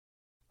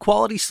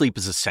Quality sleep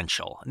is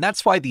essential, and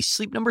that's why the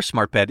Sleep Number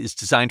Smart Bed is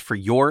designed for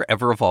your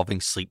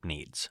ever-evolving sleep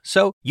needs.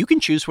 So you can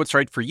choose what's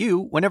right for you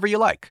whenever you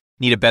like.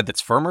 Need a bed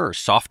that's firmer or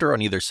softer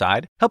on either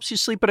side? Helps you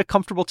sleep at a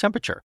comfortable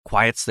temperature.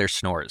 Quiets their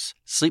snores.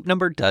 Sleep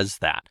Number does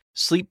that.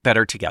 Sleep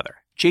better together.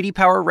 J.D.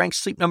 Power ranks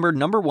Sleep Number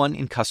 #1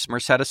 in customer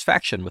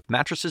satisfaction with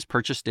mattresses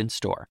purchased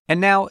in-store.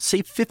 And now,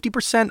 save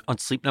 50% on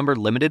Sleep Number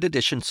limited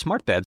edition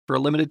smart beds for a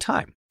limited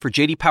time. For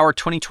J.D. Power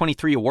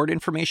 2023 award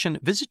information,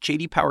 visit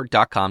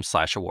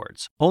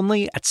jdpower.com/awards.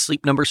 Only at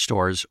Sleep Number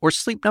stores or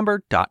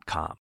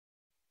sleepnumber.com.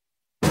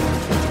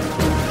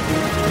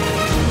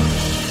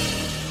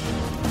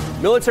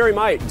 Military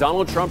might.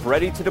 Donald Trump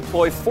ready to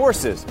deploy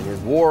forces in his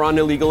war on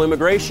illegal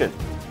immigration.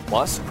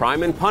 Plus,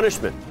 crime and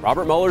punishment.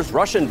 Robert Mueller's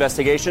Russia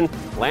investigation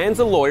lands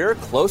a lawyer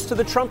close to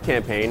the Trump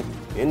campaign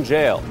in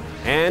jail.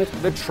 And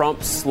the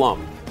Trump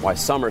slump. Why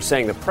some are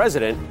saying the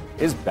president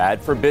is bad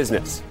for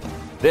business.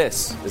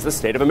 This is the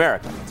State of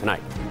America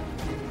tonight.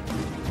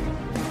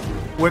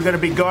 We're going to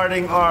be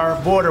guarding our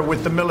border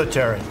with the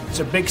military. It's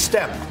a big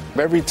step.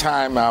 Every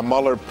time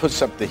Mueller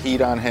puts up the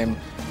heat on him,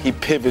 he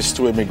pivots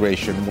to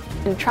immigration.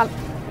 And Trump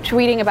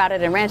tweeting about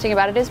it and ranting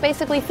about it is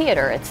basically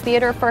theater. It's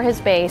theater for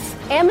his base.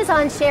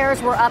 Amazon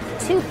shares were up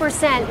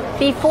 2%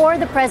 before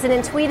the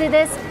president tweeted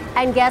this.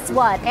 And guess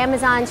what?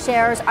 Amazon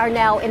shares are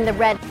now in the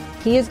red.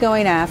 He is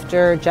going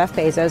after Jeff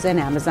Bezos and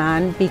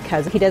Amazon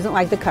because he doesn't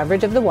like the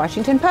coverage of the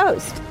Washington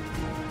Post.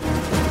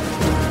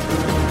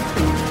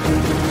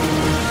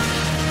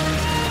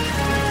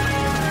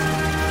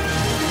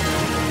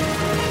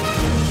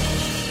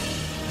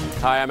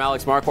 Hi, I'm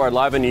Alex Marquardt,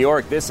 live in New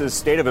York. This is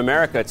State of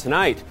America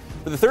tonight.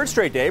 For the third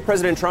straight day,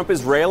 President Trump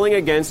is railing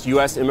against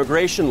U.S.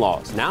 immigration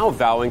laws, now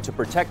vowing to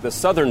protect the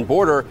southern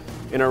border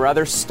in a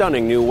rather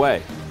stunning new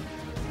way.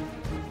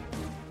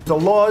 The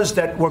laws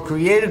that were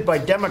created by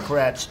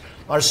Democrats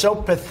are so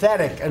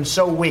pathetic and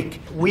so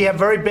weak. We have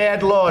very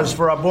bad laws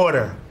for our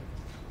border.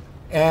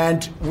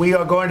 And we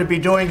are going to be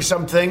doing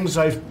some things.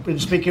 I've been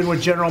speaking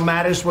with General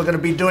Mattis. We're going to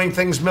be doing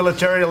things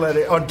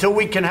militarily. Until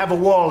we can have a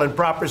wall and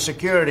proper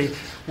security,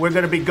 we're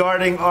going to be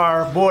guarding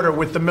our border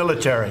with the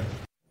military.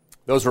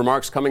 Those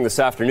remarks coming this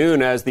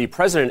afternoon as the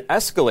president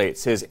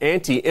escalates his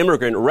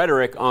anti-immigrant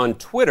rhetoric on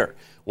Twitter.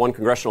 One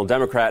congressional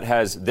Democrat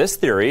has this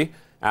theory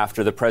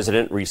after the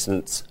president's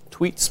recent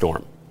tweet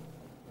storm.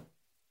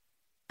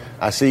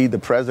 I see the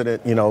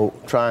president,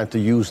 trying to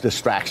use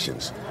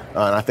distractions.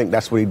 And I think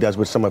that's what he does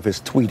with some of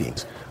his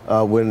tweetings.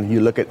 When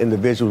you look at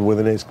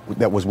individuals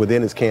that was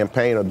within his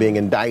campaign are being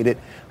indicted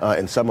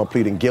and some are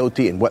pleading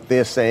guilty and what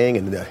they're saying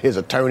and his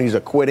attorneys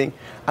are quitting,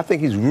 I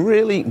think he's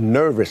really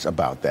nervous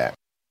about that.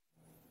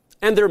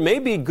 And there may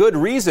be good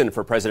reason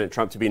for President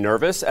Trump to be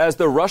nervous as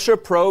the Russia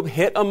probe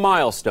hit a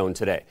milestone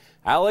today.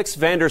 Alex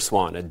Van Der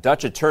Zwaan, a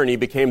Dutch attorney,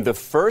 became the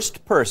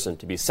first person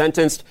to be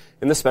sentenced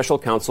in the special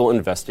counsel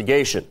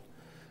investigation.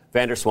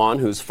 Van Der Zwaan,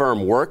 whose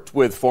firm worked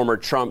with former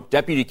Trump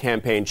deputy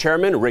campaign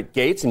chairman Rick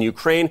Gates in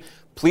Ukraine,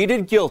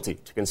 pleaded guilty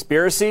to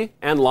conspiracy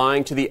and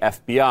lying to the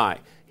FBI.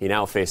 He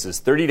now faces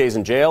 30 days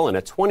in jail and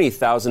a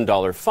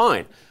 $20,000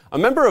 fine. A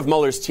member of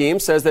Mueller's team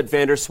says that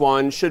Van Der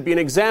Zwaan should be an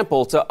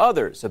example to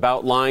others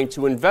about lying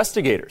to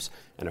investigators.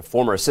 And a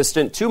former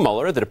assistant to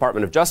Mueller at the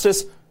Department of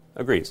Justice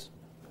agrees.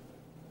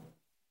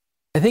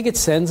 I think it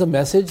sends a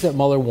message that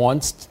Mueller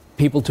wants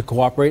people to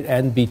cooperate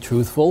and be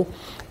truthful.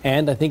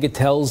 And I think it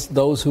tells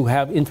those who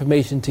have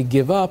information to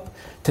give up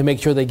to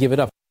make sure they give it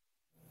up.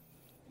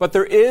 But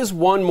there is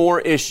one more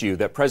issue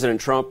that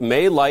President Trump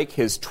may like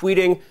his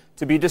tweeting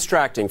to be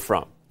distracting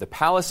from: the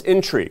palace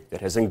intrigue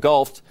that has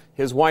engulfed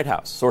his White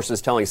House.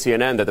 Sources telling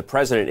CNN that the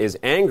president is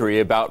angry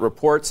about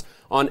reports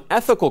on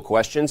ethical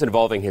questions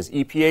involving his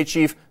EPA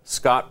chief,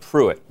 Scott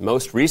Pruitt.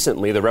 Most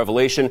recently, the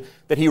revelation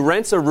that he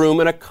rents a room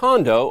in a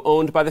condo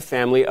owned by the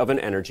family of an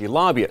energy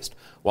lobbyist.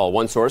 While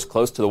one source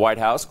close to the White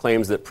House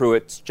claims that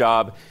Pruitt's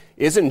job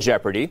is in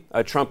jeopardy,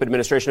 a Trump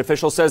administration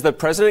official says the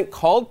president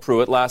called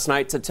Pruitt last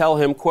night to tell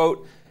him,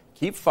 quote,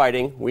 "Keep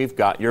fighting, we've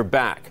got your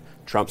back."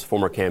 Trump's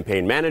former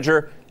campaign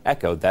manager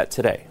echoed that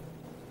today.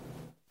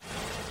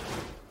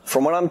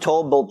 From what I'm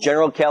told, both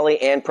General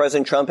Kelly and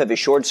President Trump have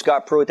assured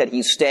Scott Pruitt that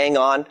he's staying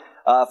on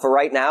for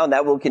right now, and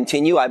that will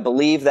continue. I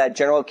believe that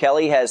General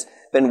Kelly has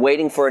been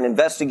waiting for an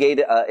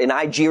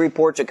IG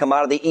report to come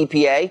out of the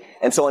EPA,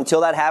 and so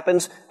until that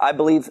happens, I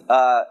believe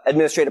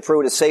Administrator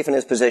Pruitt is safe in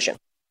his position.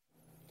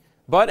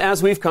 But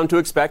as we've come to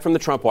expect from the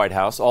Trump White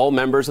House, all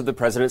members of the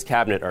president's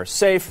cabinet are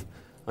safe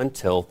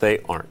until they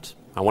aren't.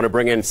 I want to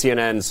bring in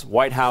CNN's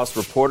White House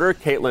reporter,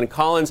 Caitlin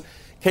Collins.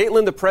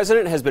 Caitlin, the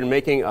president has been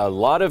making a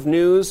lot of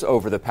news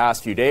over the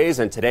past few days,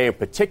 and today in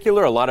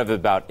particular, a lot of it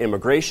about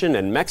immigration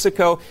and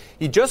Mexico.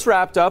 He just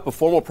wrapped up a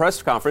formal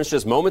press conference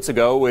just moments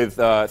ago with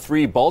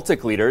 3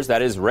 Baltic leaders.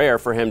 That is rare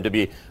for him to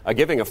be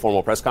giving a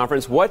formal press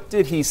conference. What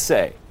did he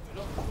say?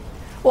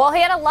 Well,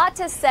 he had a lot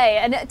to say.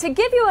 And to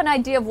give you an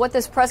idea of what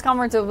this press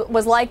conference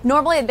was like,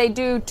 normally they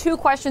do 2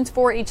 questions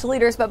for each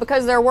leaders, but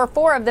because there were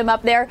 4 of them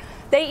up there,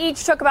 they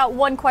each took about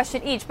 1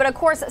 question each. But of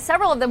course,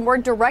 several of them were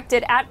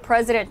directed at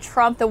President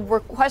Trump. The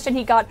question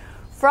he got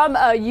from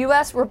a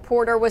U.S.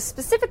 reporter was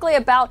specifically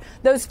about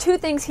those two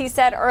things he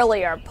said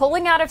earlier,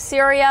 pulling out of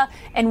Syria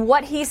and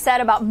what he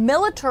said about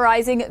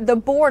militarizing the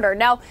border.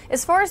 Now,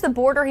 as far as the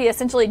border, he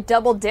essentially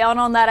doubled down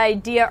on that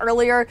idea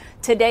earlier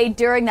today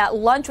during that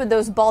lunch with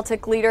those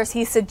Baltic leaders.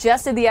 He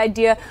suggested the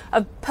idea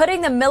of putting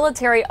the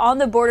military on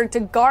the border to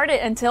guard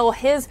it until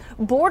his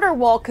border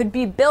wall could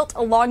be built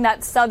along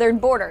that southern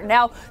border.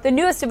 Now, the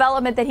newest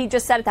development that he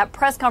just said at that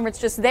press conference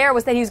just there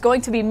was that he's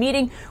going to be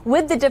meeting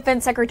with the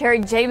Defense Secretary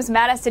James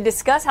Mattis to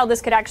discuss how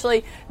this could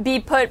actually be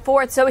put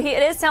forth. So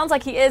sounds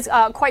like he is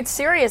quite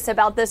serious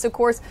about this. Of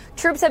course,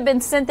 troops have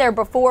been sent there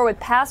before with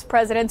past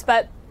presidents,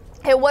 but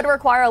it would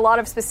require a lot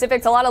of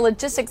specifics, a lot of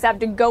logistics have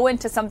to go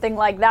into something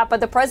like that. But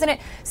the president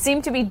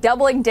seemed to be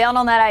doubling down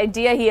on that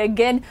idea. He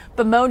again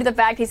bemoaned the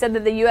fact, he said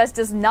that the U.S.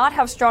 does not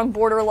have strong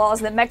border laws,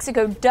 that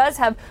Mexico does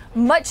have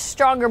much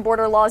stronger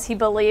border laws, he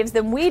believes,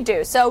 than we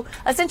do. So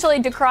essentially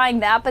decrying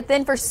that. But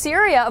then for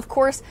Syria, of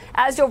course,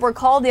 as you'll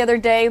recall the other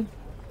day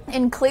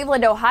in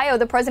Cleveland, Ohio,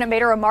 the president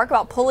made a remark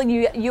about pulling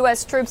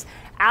U.S. troops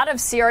out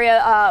of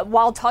Syria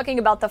while talking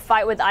about the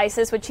fight with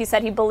ISIS, which he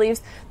said he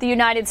believes the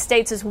United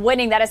States is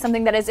winning. That is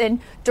something that is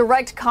in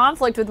direct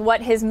conflict with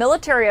what his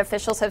military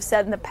officials have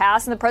said in the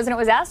past. And the president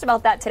was asked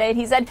about that today. And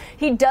he said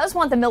he does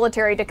want the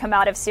military to come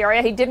out of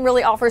Syria. He didn't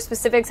really offer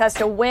specifics as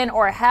to when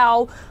or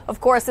how.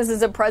 Of course, this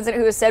is a president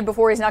who has said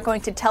before he's not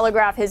going to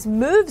telegraph his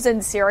moves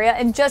in Syria.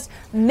 And just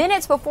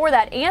minutes before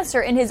that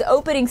answer, in his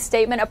opening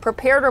statement, a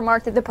prepared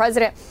remark that the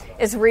president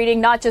is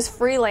reading, not just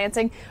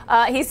freelancing,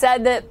 he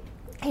said that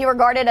he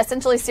regarded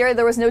essentially Syria,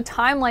 there was no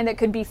timeline that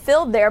could be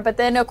filled there. But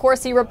then, of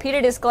course, he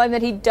repeated his claim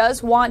that he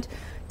does want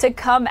to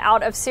come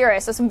out of Syria.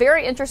 So some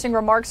very interesting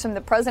remarks from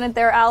the president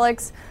there,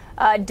 Alex,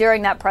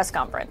 during that press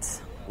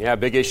conference. Yeah,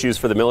 big issues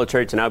for the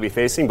military to now be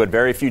facing, but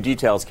very few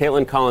details.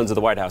 Caitlin Collins of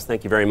the White House,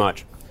 thank you very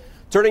much.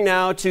 Turning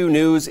now to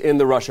news in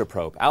the Russia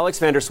probe. Alex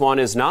Van Der Zwaan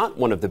is not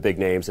one of the big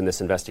names in this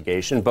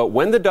investigation, but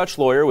when the Dutch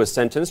lawyer was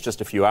sentenced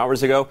just a few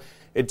hours ago,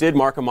 it did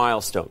mark a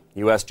milestone.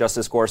 U.S.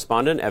 Justice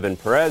correspondent Evan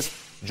Perez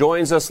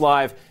joins us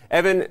live.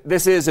 Evan,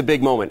 this is a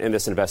big moment in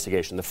this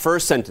investigation. The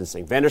first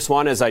sentencing. Van Der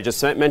Zwaan, as I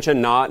just mentioned,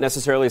 not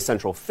necessarily a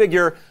central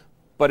figure,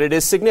 but it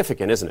is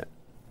significant, isn't it?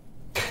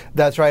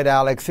 That's right,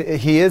 Alex.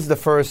 He is the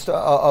first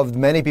of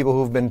many people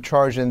who've been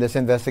charged in this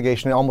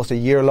investigation, almost a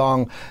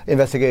year-long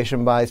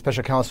investigation by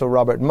Special Counsel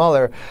Robert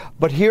Mueller.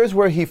 But here's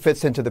where he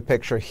fits into the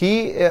picture.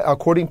 He,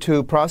 according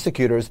to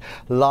prosecutors,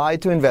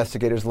 lied to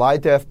investigators,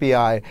 lied to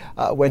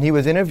FBI when he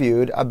was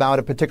interviewed about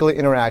a particular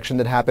interaction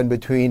that happened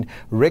between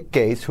Rick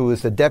Gates, who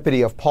is the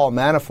deputy of Paul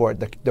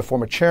Manafort, the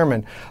former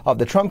chairman of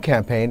the Trump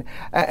campaign,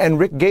 and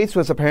Rick Gates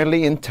was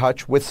apparently in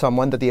touch with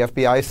someone that the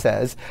FBI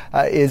says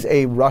is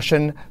a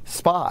Russian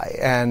spy.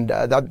 And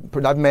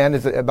that man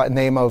is by the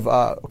name of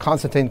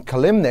Konstantin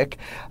Kalimnik,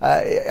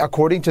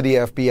 according to the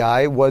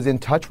FBI, was in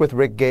touch with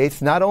Rick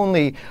Gates not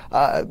only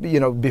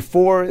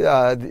before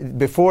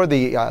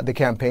the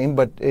campaign,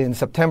 but in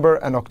September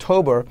and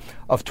October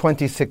of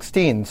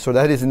 2016. So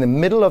that is in the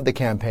middle of the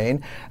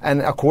campaign.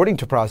 And according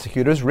to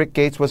prosecutors, Rick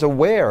Gates was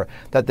aware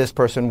that this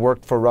person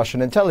worked for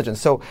Russian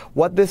intelligence. So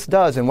what this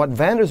does and what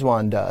Van Der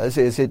Zwaan does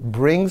is it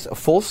brings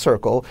full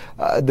circle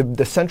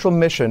the central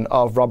mission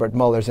of Robert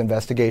Mueller's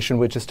investigation,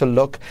 which is to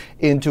look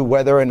into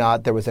whether or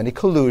not there was any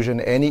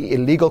collusion, any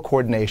illegal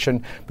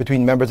coordination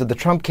between members of the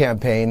Trump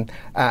campaign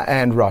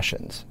and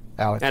Russians.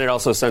 Alex. And it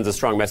also sends a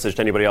strong message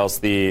to anybody else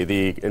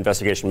the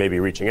investigation may be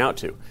reaching out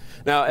to.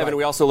 Now, Evan,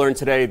 we also learned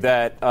today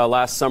that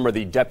last summer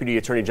the Deputy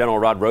Attorney General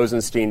Rod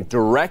Rosenstein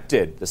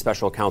directed the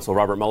special counsel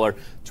Robert Mueller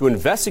to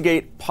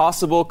investigate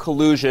possible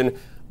collusion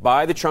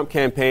by the Trump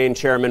campaign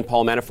chairman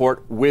Paul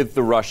Manafort with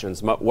the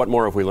Russians. What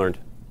more have we learned?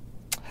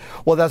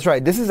 Well, that's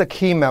right. This is a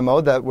key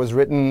memo that was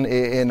written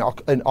in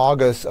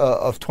August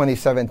of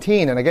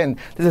 2017. And again,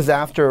 this is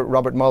after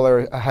Robert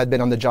Mueller had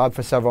been on the job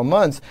for several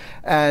months.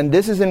 And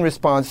this is in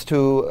response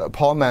to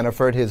Paul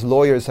Manafort. His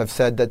lawyers have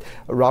said that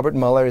Robert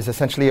Mueller is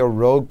essentially a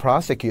rogue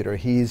prosecutor.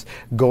 He's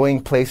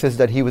going places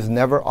that he was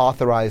never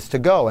authorized to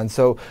go. And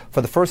so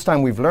for the first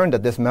time, we've learned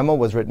that this memo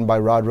was written by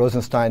Rod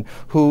Rosenstein,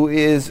 who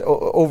is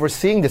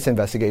overseeing this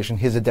investigation.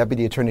 He's a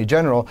deputy attorney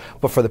general.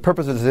 But for the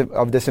purposes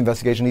of this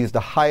investigation, he's the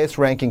highest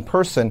ranking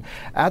person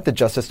at the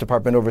Justice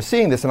Department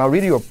overseeing this. And I'll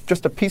read you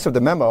just a piece of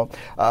the memo,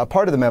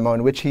 part of the memo,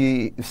 in which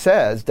he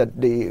says that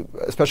the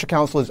special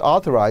counsel is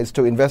authorized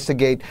to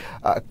investigate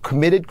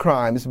committed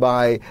crimes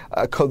by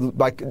Paul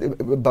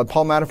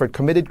Manafort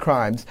committed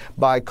crimes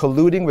by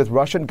colluding with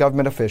Russian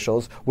government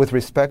officials with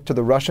respect to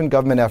the Russian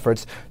government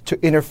efforts to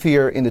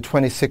interfere in the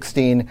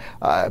 2016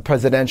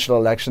 presidential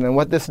election. And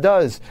what this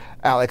does,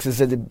 Alex, is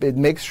that it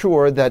makes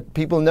sure that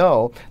people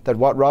know that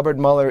what Robert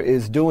Mueller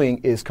is doing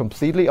is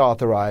completely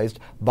authorized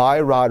by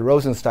Rod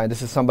Rosenstein.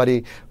 This is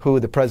somebody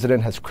who the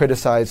president has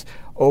criticized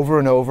over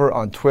and over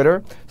on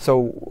Twitter.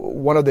 So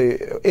one of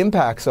the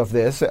impacts of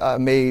this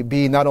may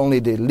be not only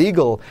the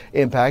legal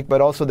impact,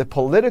 but also the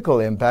political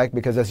impact,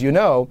 because as you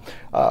know,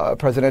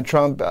 President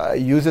Trump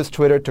uses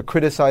Twitter to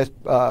criticize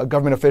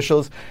government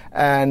officials,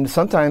 and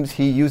sometimes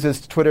he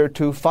uses Twitter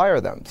to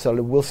fire them. So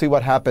we'll see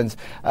what happens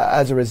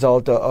as a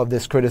result of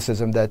this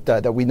criticism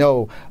that we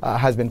know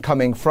has been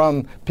coming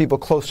from people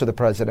close to the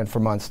president for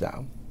months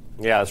now.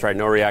 Yeah, that's right.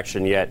 No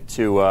reaction yet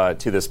to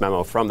this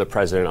memo from the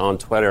president on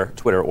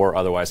Twitter or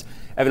otherwise.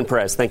 Evan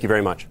Perez, thank you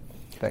very much.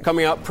 Thanks.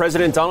 Coming up,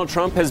 President Donald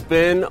Trump has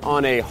been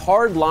on a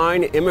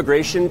hardline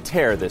immigration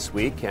tear this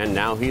week, and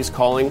now he's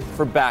calling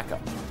for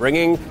backup,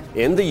 bringing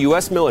in the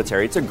U.S.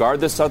 military to guard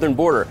the southern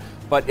border.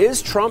 But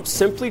is Trump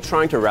simply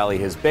trying to rally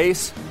his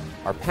base?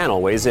 Our panel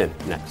weighs in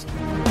next.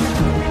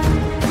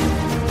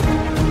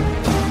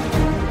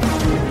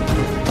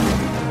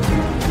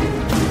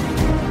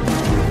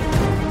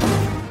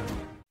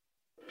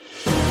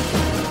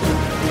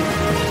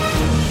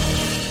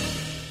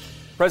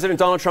 President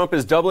Donald Trump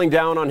is doubling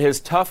down on his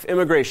tough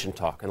immigration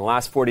talk. In the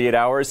last 48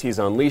 hours, he's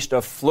unleashed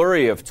a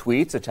flurry of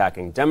tweets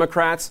attacking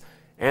Democrats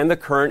and the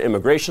current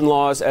immigration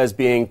laws as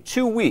being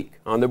too weak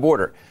on the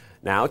border.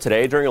 Now,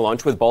 today, during a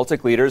lunch with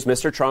Baltic leaders,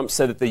 Mr. Trump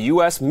said that the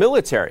U.S.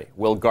 military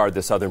will guard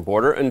the southern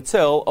border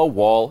until a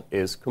wall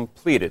is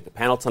completed. The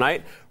panel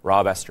tonight,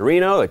 Rob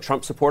Astorino, a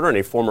Trump supporter and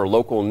a former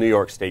local New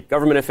York State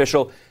government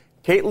official,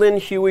 Caitlin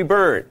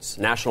Huey-Burns,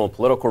 national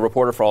political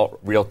reporter for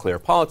Real Clear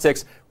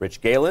Politics, Rich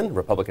Galen,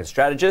 Republican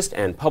strategist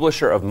and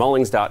publisher of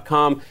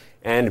Mullings.com,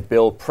 and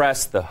Bill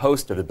Press, the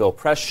host of The Bill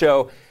Press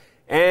Show,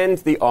 and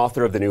the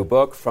author of the new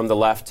book, From the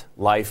Left,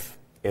 Life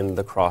in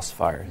the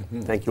Crossfire.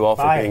 Mm-hmm. Thank you all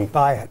for being...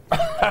 Buy it.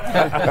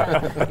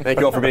 Thank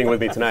you all for being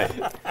with me tonight.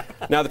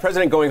 Now, the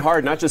president going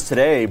hard, not just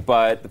today,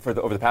 but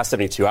over the past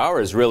 72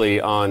 hours, really,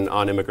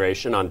 on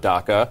immigration, on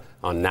DACA,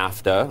 on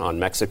NAFTA, on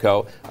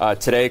Mexico.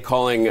 Today,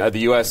 calling the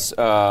U.S.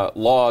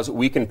 Laws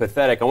weak and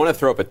pathetic. I want to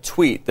throw up a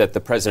tweet that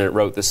the president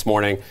wrote this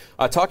morning,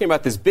 talking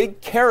about this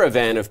big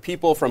caravan of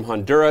people from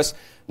Honduras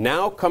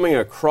now coming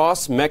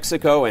across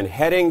Mexico and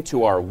heading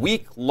to our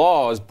weak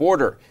laws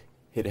border.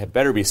 It had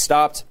better be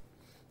stopped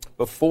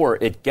before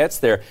it gets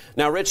there.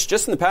 Now, Rich,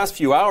 just in the past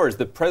few hours,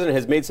 the president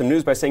has made some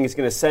news by saying he's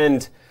going to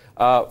send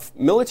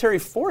military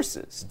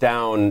forces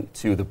down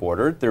to the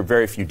border. There are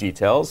very few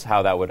details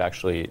how that would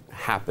actually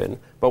happen.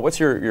 But what's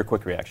your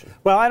quick reaction?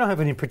 Well, I don't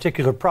have any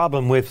particular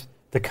problem with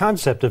the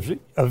concept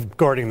of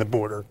guarding the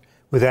border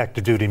with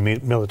active duty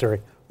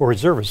military or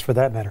reservists, for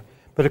that matter.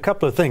 But a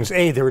couple of things.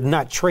 A, they're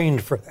not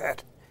trained for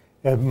that.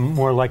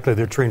 More likely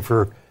they're trained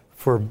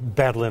for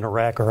battle in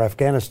Iraq or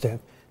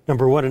Afghanistan.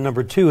 Number one. And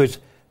number two is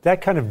that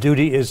kind of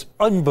duty is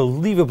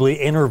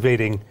unbelievably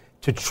enervating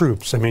to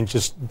troops. I mean,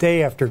 just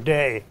day after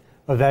day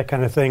of that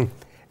kind of thing.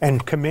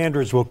 And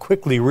commanders will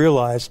quickly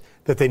realize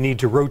that they need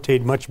to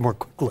rotate much more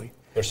quickly.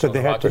 They're still in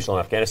Iraq, they're still in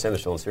Afghanistan, they're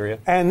still in Syria.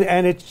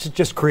 And it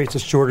just creates a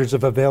shortage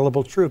of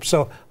available troops.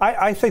 So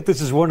I think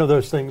this is one of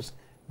those things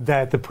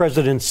that the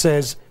president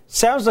says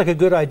sounds like a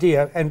good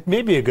idea, and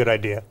maybe a good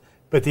idea,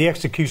 but the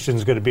execution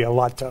is going to be a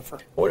lot tougher.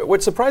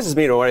 What surprises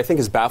me, and what I think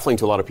is baffling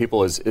to a lot of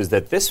people, is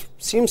that this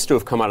seems to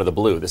have come out of the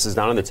blue. This is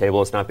not on the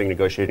table. It's not being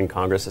negotiated in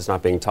Congress. It's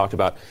not being talked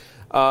about.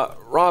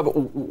 Rob,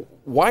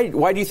 why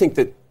do you think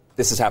that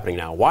this is happening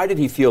now? Why did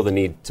he feel the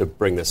need to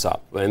bring this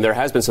up? And there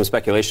has been some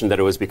speculation that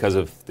it was because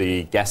of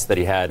the guests that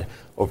he had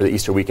over the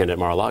Easter weekend at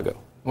Mar-a-Lago.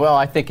 Well,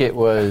 I think it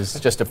was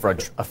just a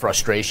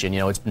frustration. You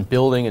know, it's been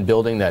building and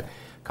building that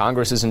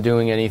Congress isn't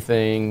doing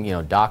anything. You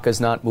know, DACA's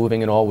not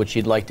moving at all, which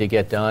he'd like to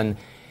get done.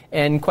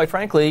 And quite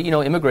frankly, you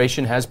know,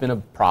 immigration has been a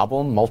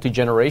problem,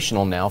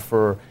 multi-generational now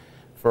for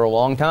a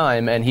long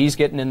time. And he's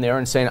getting in there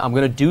and saying, I'm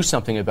going to do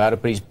something about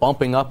it. But he's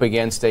bumping up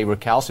against a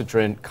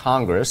recalcitrant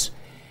Congress.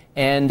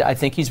 And I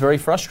think he's very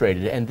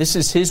frustrated. And this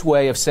is his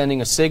way of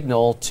sending a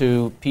signal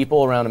to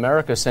people around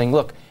America saying,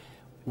 look,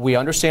 we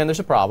understand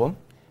there's a problem.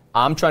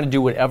 I'm trying to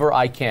do whatever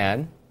I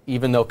can,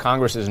 even though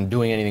Congress isn't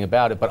doing anything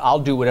about it. But I'll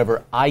do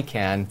whatever I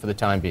can for the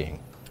time being.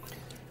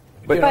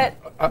 But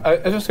I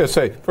was just going to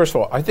say, first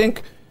of all, I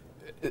think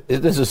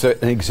this is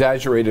an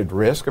exaggerated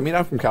risk. I mean,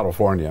 I'm from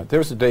California. There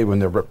was a day when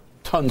there were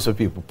tons of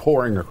people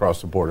pouring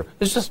across the border.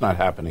 It's just not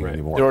happening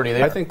anymore. They're already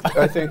there. I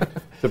think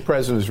the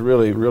president is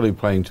really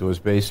playing to his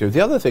base here. The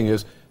other thing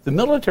is the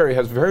military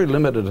has very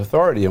limited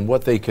authority in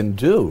what they can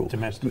do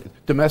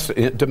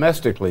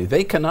domestically.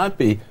 They cannot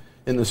be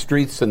in the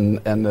streets and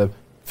the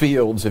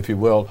fields, if you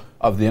will,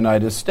 of the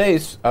United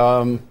States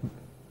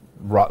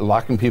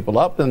locking people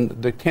up, and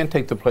they can't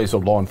take the place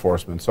of law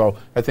enforcement. So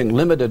I think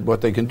limited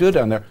what they can do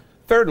down there.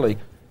 Thirdly,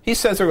 he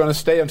says they're going to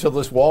stay until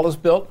this wall is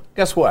built.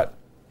 Guess what?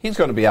 He's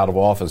going to be out of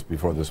office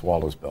before this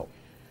wall is built.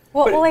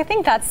 Well, I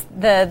think that's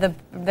the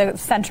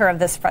center of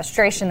this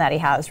frustration that he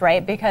has,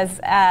 right? Because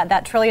that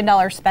 $1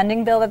 trillion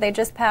spending bill that they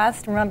just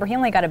passed, remember, he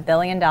only got $1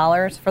 billion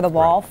for the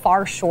wall,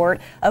 far short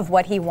of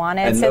what he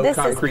wanted. And so no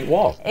concrete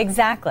wall.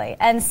 Exactly.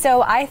 And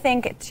so I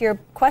think, to your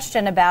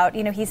question about,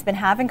 he's been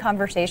having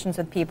conversations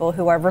with people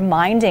who are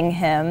reminding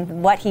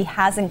him what he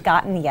hasn't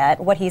gotten yet,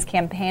 what he's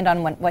campaigned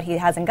on, what he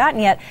hasn't gotten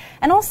yet.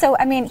 And also,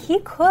 he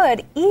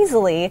could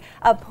easily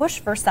push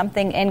for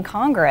something in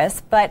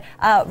Congress, but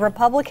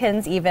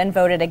Republicans even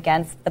voted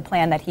against the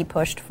plan that he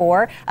pushed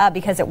for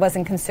because it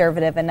wasn't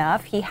conservative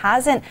enough. He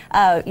hasn't,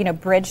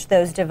 bridged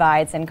those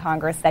divides in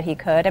Congress that he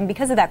could. And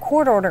because of that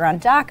court order on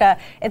DACA,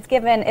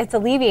 it's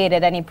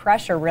alleviated any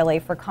pressure really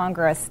for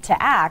Congress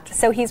to act.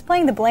 So he's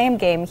playing the blame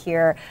game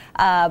here,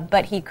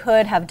 but he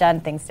could have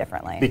done things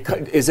differently.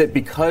 Is it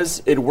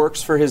because it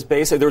works for his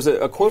base? There was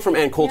a quote from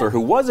Ann Coulter,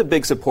 who was a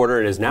big supporter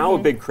and is now a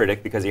big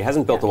critic because he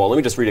hasn't built the wall. Let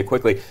me just read it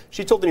quickly.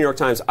 She told the New York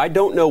Times, "I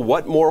don't know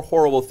what more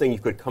horrible thing you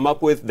could come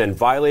up with than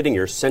violating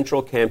your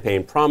central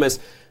campaign promise."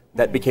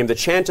 That became the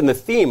chant and the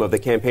theme of the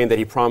campaign that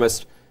he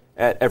promised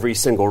at every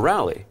single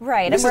rally.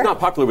 Right. And this is not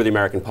popular with the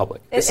American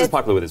public. This is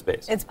popular with his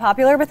base. It's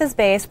popular with his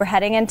base. We're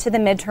heading into the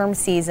midterm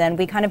season.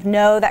 We kind of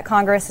know that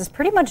Congress is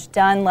pretty much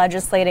done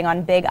legislating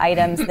on big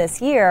items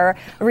this year,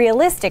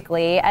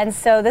 realistically. And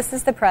so this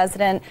is the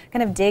president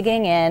kind of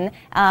digging in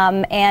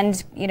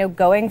and,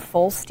 going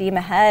full steam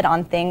ahead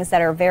on things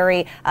that are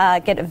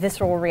get a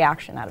visceral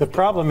reaction out of it. The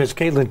problem, as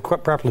Caitlin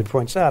properly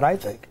points out, I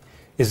think,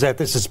 is that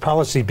this is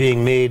policy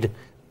being made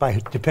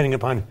depending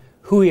upon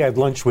who he had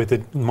lunch with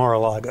at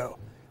Mar-a-Lago,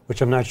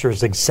 which I'm not sure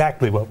is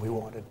exactly what we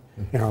wanted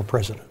in our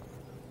president.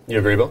 You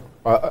agree, Bill?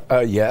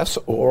 Yes.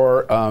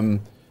 Or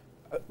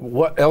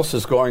what else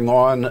is going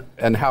on,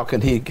 and how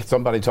can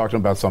somebody talking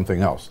about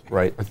something else,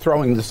 right?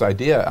 Throwing this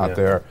idea out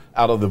there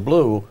out of the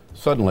blue,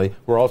 suddenly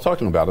we're all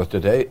talking about it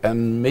today,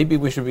 and maybe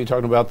we should be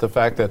talking about the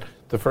fact that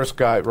the first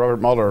guy,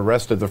 Robert Mueller,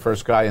 arrested the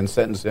first guy and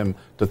sentenced him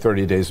to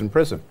 30 days in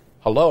prison.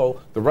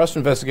 Hello, the Russia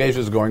investigation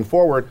is going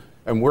forward,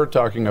 and we're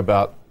talking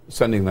about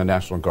sending the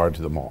National Guard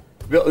to the mall.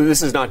 Bill,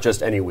 this is not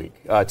just any week.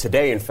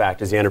 Today, in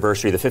fact, is the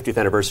 50th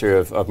anniversary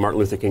of Martin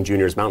Luther King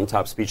Jr.'s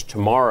mountaintop speech.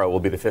 Tomorrow will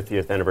be the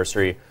 50th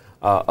anniversary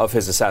of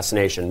his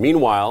assassination.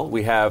 Meanwhile,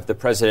 we have the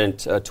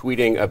president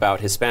tweeting about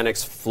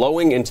Hispanics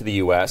flowing into the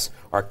U.S.,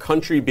 our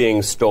country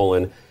being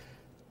stolen.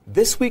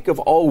 This week of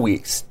all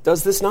weeks,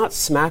 does this not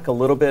smack a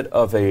little bit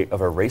of a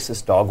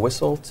racist dog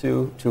whistle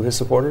to his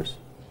supporters?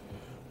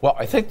 Well,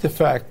 I think the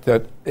fact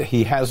that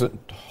he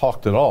hasn't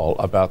talked at all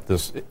about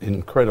this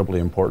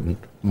incredibly important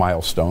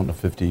milestone of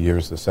 50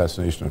 years, the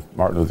assassination of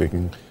Martin Luther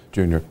King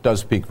Jr., does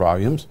speak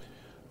volumes.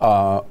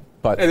 But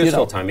there's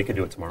still time. He could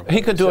do it tomorrow.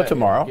 He could do it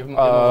tomorrow. Give him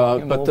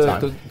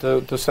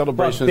the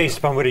celebration... Well, based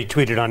upon what he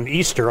tweeted on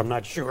Easter, I'm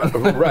not sure.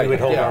 Right. We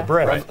would hold our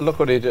breath. Right. Look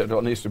what he did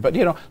on Easter. But,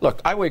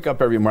 look, I wake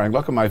up every morning,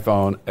 look at my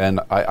phone, and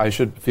I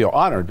should feel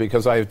honored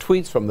because I have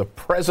tweets from the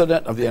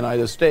President of the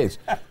United States.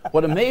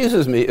 What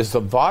amazes me is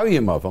the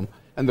volume of them,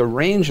 and the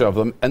range of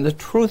them, and the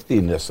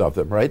truthiness of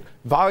them, right?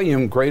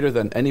 Volume greater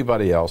than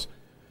anybody else.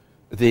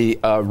 The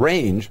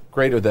range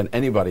greater than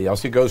anybody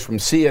else. He goes from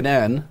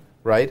CNN,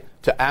 right,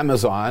 to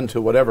Amazon, to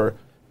whatever,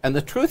 and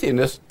the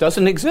truthiness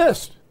doesn't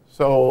exist.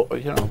 So,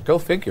 go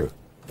figure.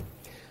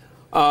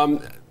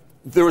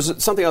 There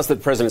was something else that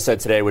the president said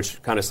today,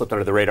 which kind of slipped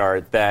under the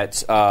radar,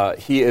 that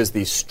he is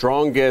the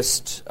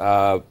strongest,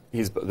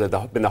 he's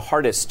been the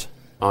hardest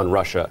on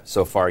Russia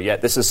so far. Yet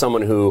this is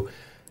someone who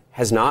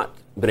has not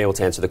been able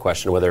to answer the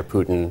question whether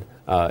Putin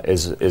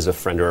is a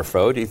friend or a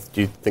foe. Do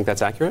you think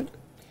that's accurate?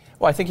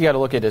 Well, I think you got to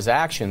look at his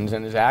actions,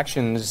 and his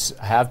actions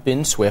have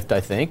been swift, I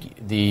think.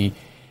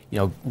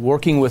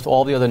 Working with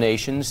all the other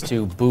nations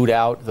to boot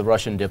out the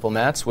Russian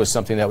diplomats was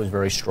something that was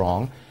very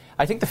strong.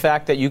 I think the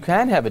fact that you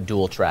can have a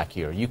dual track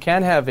here, you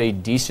can have a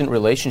decent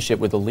relationship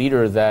with a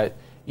leader that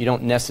you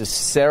don't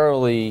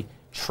necessarily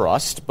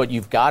trust, but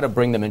you've got to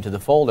bring them into the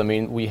fold. I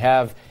mean, we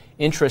have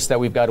interests that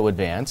we've got to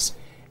advance.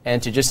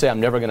 And to just say,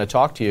 I'm never going to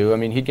talk to you, I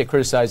mean, he'd get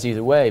criticized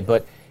either way.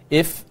 But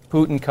if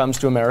Putin comes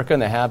to America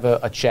and they have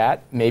a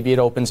chat, maybe it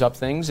opens up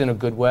things in a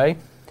good way.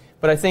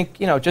 But I think,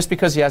 just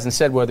because he hasn't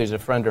said whether he's a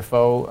friend or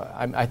foe,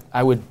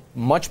 I would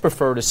much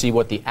prefer to see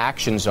what the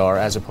actions are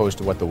as opposed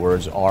to what the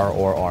words are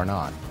or are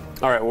not.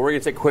 All right, well, we're going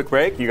to take a quick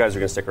break. You guys are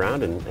going to stick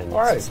around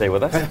and stay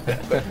with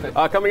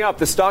us. Coming up,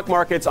 the stock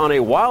market's on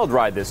a wild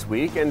ride this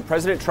week, and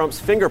President Trump's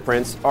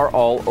fingerprints are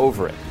all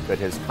over it. Could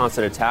his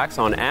constant attacks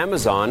on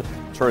Amazon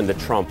turn the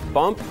Trump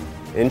bump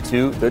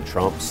into the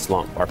Trump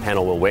slump? Our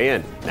panel will weigh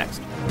in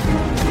next.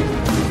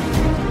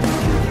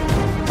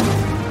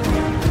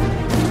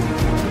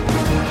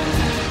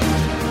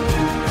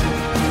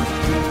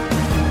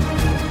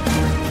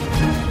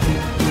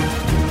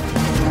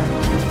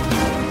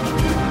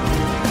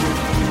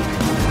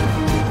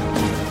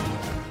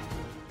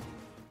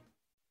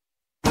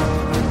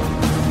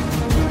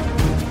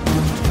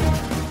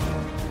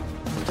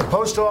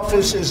 Post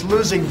office is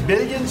losing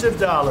billions of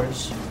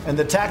dollars, and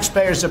the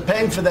taxpayers are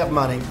paying for that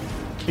money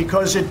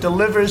because it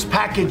delivers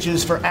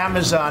packages for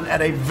Amazon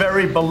at a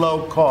very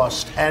below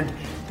cost. And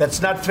That's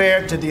not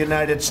fair to the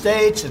United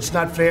States. It's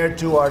not fair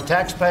to our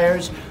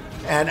taxpayers.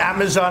 And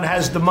Amazon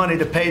has the money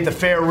to pay the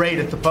fair rate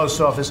at the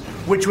post office,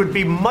 which would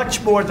be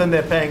much more than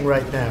they're paying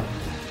right now.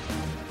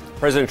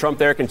 President Trump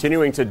there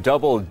continuing to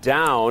double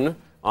down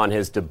on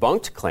his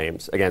debunked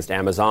claims against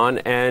Amazon,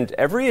 and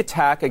every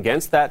attack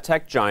against that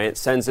tech giant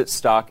sends its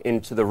stock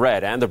into the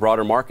red, and the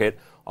broader market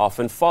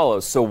often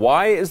follows. So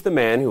why is the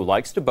man who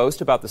likes to boast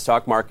about the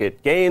stock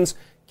market gains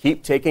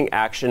keep taking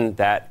action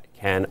that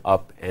can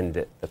upend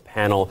it? The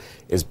panel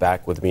is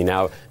back with me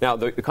now. Now,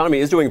 the economy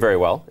is doing very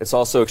well. It's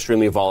also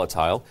extremely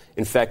volatile.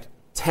 In fact,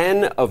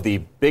 10 of the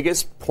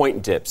biggest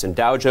point dips in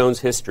Dow Jones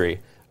history,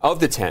 of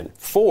the 10,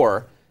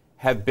 4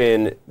 have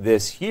been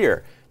this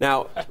year.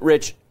 Now,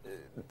 Rich,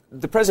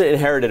 the president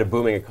inherited a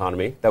booming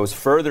economy that was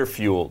further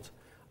fueled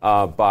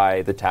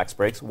by the tax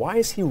breaks. Why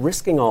is he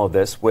risking all of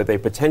this with a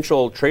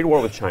potential trade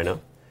war with China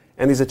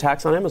and these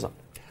attacks on Amazon?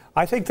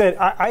 I think that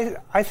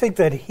I think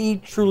that he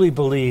truly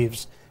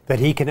believes that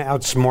he can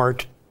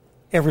outsmart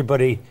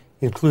everybody,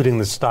 including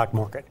the stock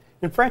market.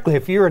 And frankly,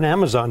 if you're an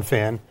Amazon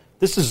fan,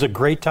 this is a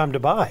great time to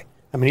buy.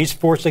 I mean, he's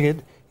forcing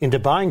it into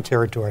buying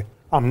territory.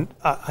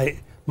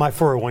 My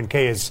 401k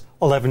is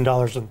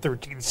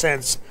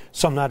 $11.13,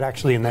 so I'm not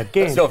actually in that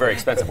game. That's still very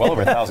expensive, well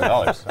over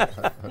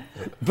 $1,000.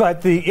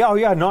 But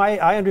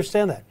I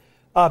understand that.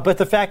 But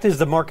the fact is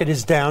the market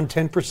is down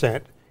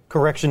 10%,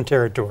 correction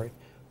territory,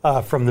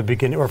 from the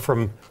beginning or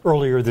from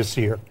earlier this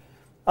year.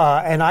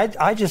 And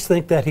I just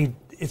think that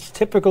it's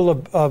typical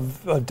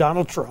of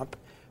Donald Trump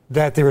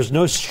that there is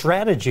no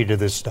strategy to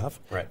this stuff.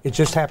 Right. It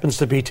just happens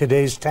to be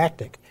today's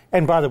tactic.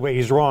 And by the way,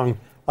 he's wrong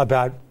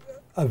about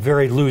a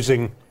very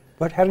losing.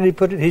 But how did he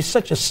put it? He's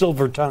such a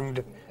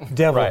silver-tongued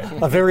devil, Right.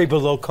 a very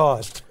below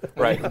cost.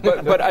 Right,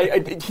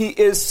 but he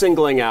is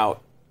singling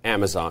out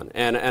Amazon,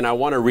 and I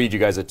want to read you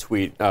guys a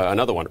tweet,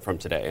 another one from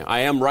today.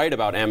 I am right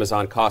about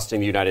Amazon costing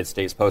the United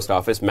States Post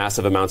Office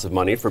massive amounts of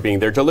money for being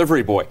their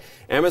delivery boy.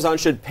 Amazon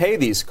should pay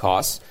these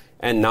costs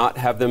and not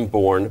have them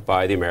borne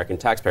by the American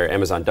taxpayer.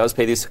 Amazon does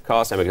pay these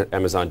costs.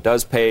 Amazon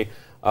does pay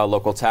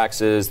local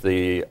taxes.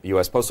 The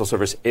U.S. Postal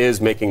Service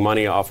is making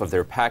money off of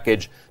their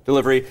package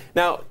delivery.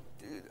 Now,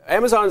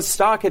 Amazon's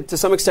stock had, to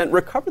some extent,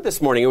 recovered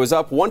this morning. It was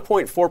up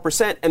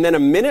 1.4%, and then a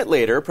minute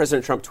later,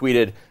 President Trump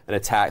tweeted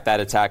that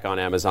attack on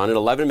Amazon, and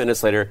 11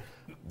 minutes later,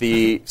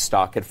 the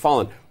stock had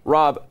fallen.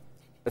 Rob,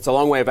 it's a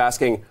long way of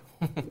asking,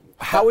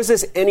 how is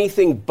this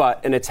anything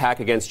but an attack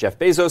against Jeff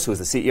Bezos, who is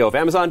the CEO of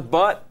Amazon,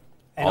 but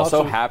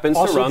also happens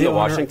to run the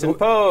Washington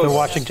Post? The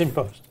Washington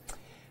Post.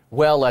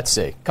 Well, let's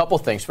see. A couple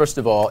things. First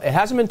of all, it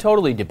hasn't been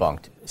totally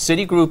debunked.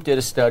 Citigroup did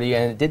a study,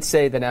 and it did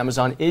say that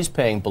Amazon is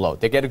paying below.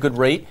 They get a good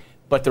rate,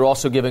 but they're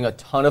also giving a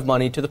ton of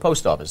money to the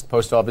post office. The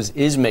post office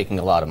is making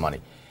a lot of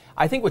money.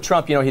 I think with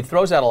Trump, he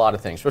throws out a lot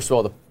of things. First of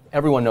all,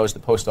 everyone knows the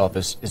post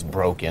office is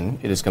broken.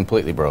 It is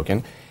completely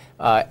broken.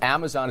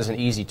 Amazon is an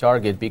easy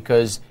target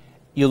because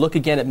you look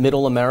again at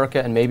middle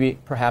America and maybe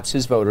perhaps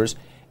his voters,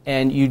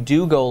 and you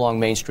do go along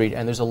Main Street,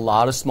 and there's a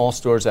lot of small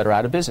stores that are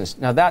out of business.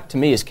 Now, that, to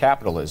me, is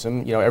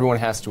capitalism. Everyone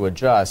has to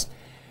adjust.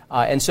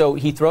 And so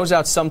he throws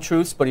out some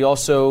truths, but he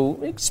also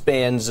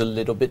expands a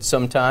little bit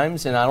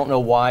sometimes. And I don't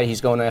know why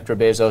he's going after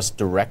Bezos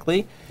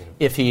directly,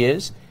 if he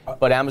is.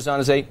 But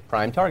Amazon is a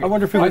prime target. I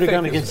wonder if he would have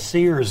gone against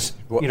Sears,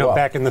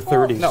 back in the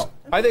 30s. No,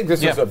 I think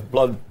this is a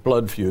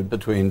blood feud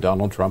between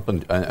Donald Trump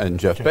and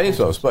Jeff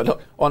Bezos.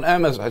 But on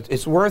Amazon,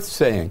 it's worth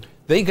saying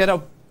they get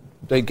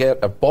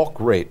a bulk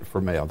rate for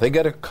mail. They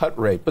get a cut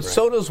rate. But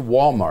so does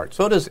Walmart.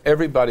 So does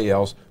everybody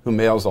else who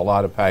mails a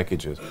lot of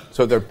packages.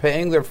 So they're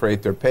paying their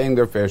freight. They're paying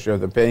their fair share.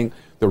 They're paying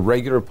the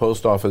regular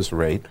post office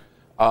rate.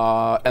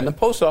 And the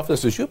post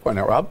office, as you point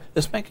out, Rob,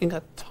 is making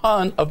a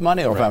ton of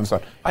money off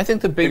Amazon. I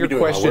think the bigger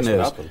question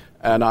is,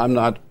 and I'm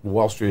not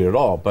Wall Street at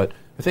all, but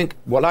I think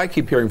what I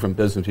keep hearing from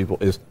business people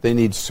is they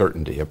need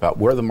certainty about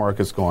where the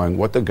market's going,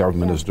 what the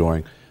government is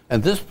doing.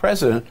 And this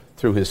president,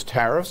 through his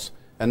tariffs,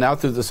 and now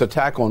through this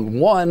attack on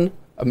one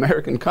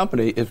American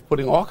company, is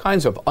putting all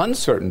kinds of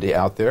uncertainty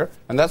out there,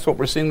 and that's what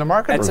we're seeing the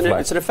market reflect.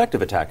 It's an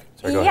effective attack.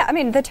 Sorry, go yeah, ahead. I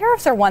mean, the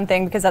tariffs are one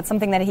thing because that's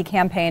something that he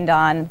campaigned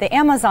on. The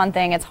Amazon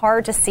thing, it's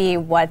hard to see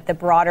what the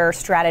broader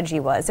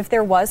strategy was. If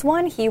there was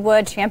one, he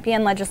would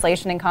champion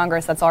legislation in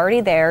Congress that's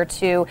already there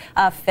to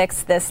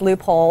fix this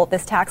loophole,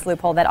 this tax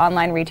loophole that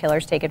online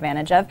retailers take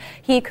advantage of.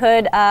 He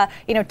could,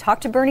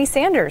 talk to Bernie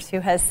Sanders, who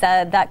has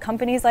said that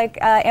companies like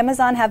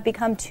Amazon have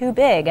become too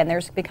big and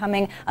there's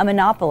becoming a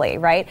monopoly,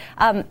 right?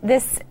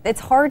 It's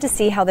hard to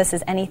see how this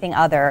is anything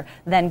other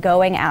than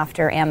going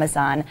after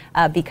Amazon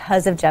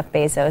because of Jeff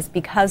Bezos,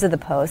 because of the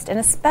Post, and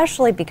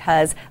especially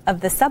because of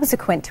the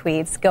subsequent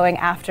tweets going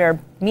after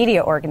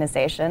media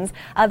organizations.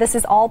 This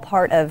is all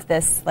part of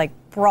this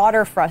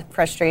broader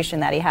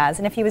frustration that he has.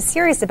 And if he was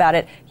serious about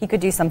it, he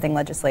could do something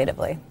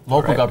legislatively.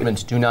 Local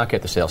governments do not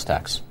get the sales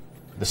tax.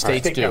 The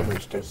states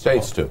do.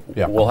 States do.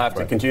 Yeah. We'll have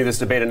to continue this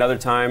debate another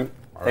time.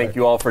 Thank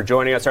you all for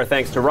joining us. Our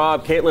thanks to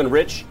Rob, Caitlin,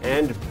 Rich,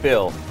 and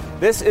Bill.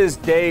 This is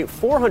day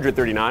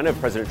 439 of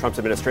President Trump's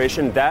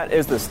administration. That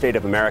is the state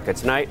of America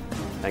tonight.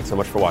 Thanks so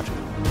much for watching.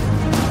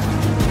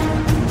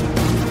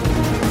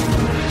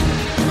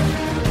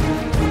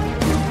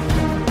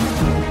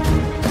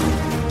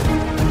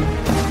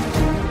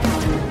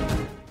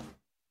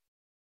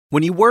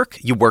 When you work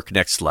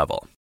next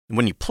level. And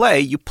when you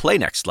play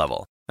next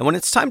level. And when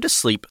it's time to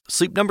sleep,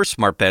 Sleep Number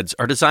smart beds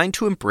are designed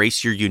to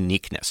embrace your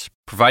uniqueness,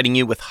 providing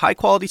you with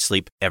high-quality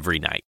sleep every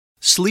night.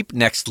 Sleep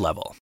next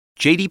level.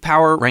 J.D.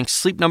 Power ranks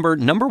Sleep Number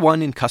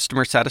 #1 in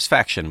customer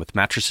satisfaction with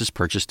mattresses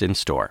purchased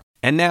in-store.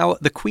 And now,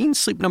 the Queen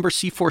Sleep Number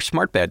C4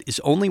 smart bed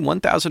is only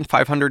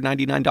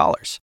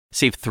 $1,599.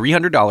 Save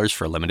 $300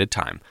 for a limited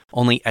time,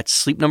 only at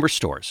Sleep Number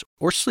stores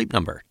or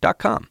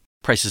sleepnumber.com.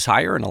 Prices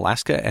higher in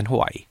Alaska and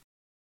Hawaii.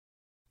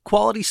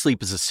 Quality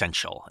sleep is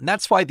essential, and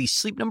that's why the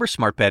Sleep Number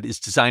smart bed is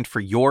designed for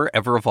your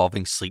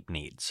ever-evolving sleep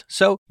needs.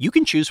 So you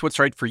can choose what's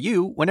right for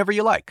you whenever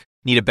you like.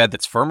 Need a bed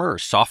that's firmer or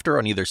softer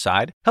on either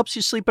side? Helps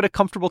you sleep at a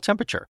comfortable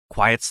temperature.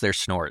 Quiets their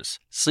snores.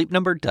 Sleep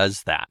Number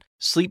does that.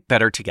 Sleep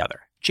better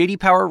together. J.D.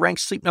 Power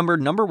ranks Sleep Number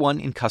 #1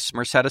 in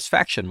customer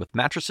satisfaction with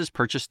mattresses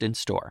purchased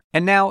in-store.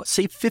 And now,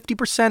 save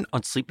 50%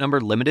 on Sleep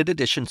Number limited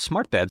edition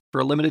smart beds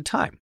for a limited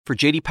time. For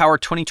J.D. Power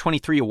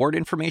 2023 award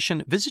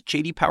information, visit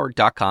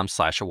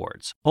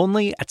jdpower.com/awards.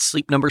 Only at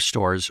Sleep Number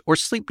stores or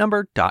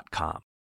sleepnumber.com.